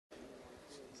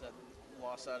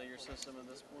lost out of your system at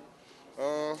this point?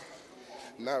 Uh,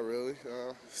 Not really.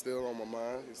 Still on my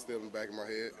mind. It's still in the back of my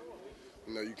head.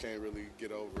 You know, you can't really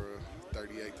get over a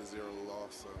 38-0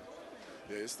 loss. So,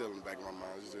 yeah, it's still in the back of my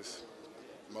mind. It's just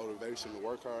motivation to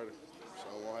work harder so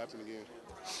it won't happen again.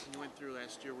 You went through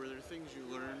last year. Were there things you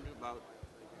learned about,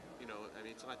 I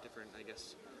mean, it's a lot different, I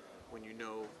guess, when you've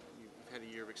had a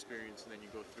year of experience and then you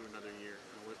go through another year.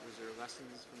 Was there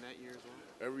lessons from that year as well?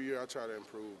 Every year I try to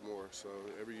improve more. So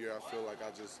every year I feel like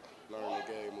I just learn the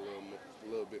game a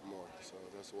little bit more. So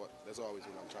that's always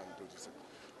what I'm trying to do. Just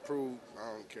improve.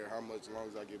 I don't care how much, as long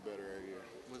as I get better every year.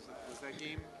 Was that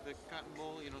game, the Cotton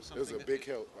Bowl, something? It was a big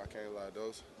help. I can't lie. The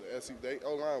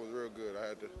O-line was real good.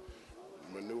 I had to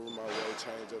maneuver my way,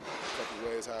 change up a couple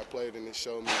ways how I played, and it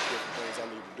showed me different things I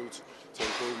need to do to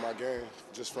improve my game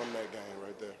just from that game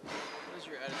right there. What is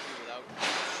your attitude without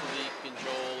Malik and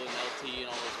Joel and LT and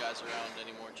all those guys around?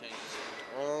 Any more changes?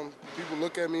 People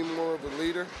look at me more of a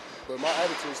leader, but my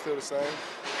attitude is still the same.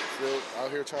 Still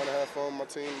out here trying to have fun with my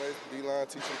teammates,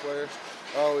 D-line, teaching players.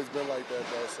 I've always been like that,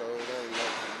 though, so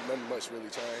nothing much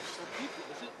really changed. So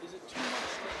is it too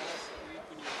much to ask when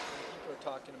people are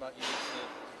talking about you as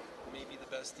maybe the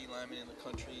best D lineman in the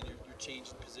country and you're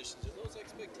changing positions? Are those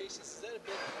expectations, is that a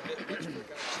bit much for a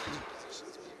guy changing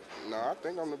positions? No, I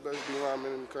think I'm the best D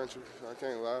lineman in the country. I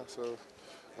can't lie. So,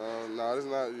 no, it's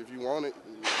not. If you want it,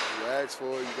 you ask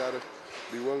for it. You got to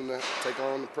be willing to take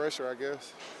on the pressure, I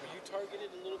guess. Were you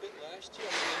targeted a little bit last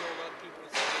year? I mean, I know a lot of people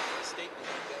would say a statement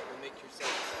like that will make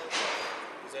yourself solid.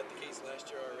 Was that the case last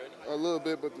year already? A little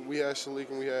bit, but we had Shalik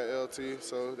and we had LT,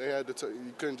 so they had to.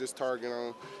 You couldn't just target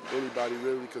on anybody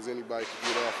really, because anybody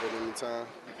could get off at any time.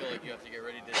 You feel like you have to get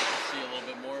ready to see a little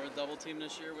bit more of a double team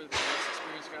this year with less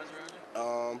experienced guys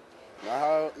around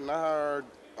you? Not how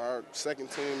our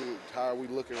second team and how we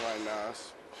looking right now.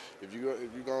 If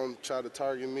you're gonna try to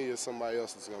target me, it's somebody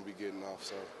else that's gonna be getting off.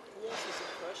 So. Who else has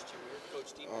impressed you? We heard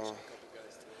Coach D mention a couple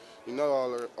guys today. You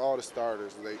know, all the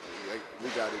starters, we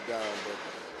got it down, but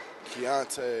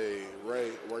Keontae,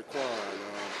 Ray, Raekwon,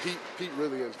 Pete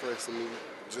really impressed me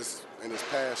just in his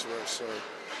pass rush. So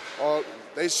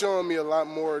they showing me a lot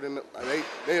more than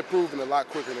they improving a lot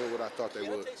quicker than what I thought they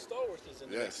would. Keontae Stallworth is in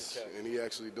the mix. Yes, and he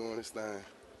actually doing his thing.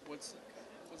 What's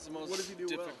the most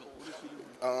difficult? What does he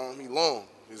do? He long,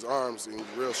 his arms, and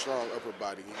real strong upper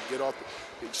body. He can get off,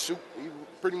 he shoot. He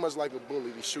pretty much like a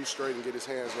bully. He shoot straight and get his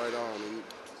hands right on, and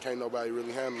can't nobody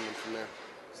really handle him from there.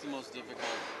 What's the most difficult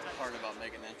part about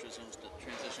making that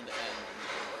transition to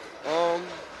end?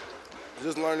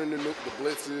 Just learning the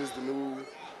blitzes,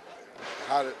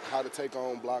 how to take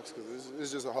on blocks, because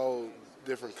it's just a whole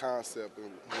different concept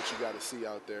and what you got to see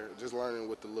out there. Just learning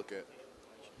what to look at.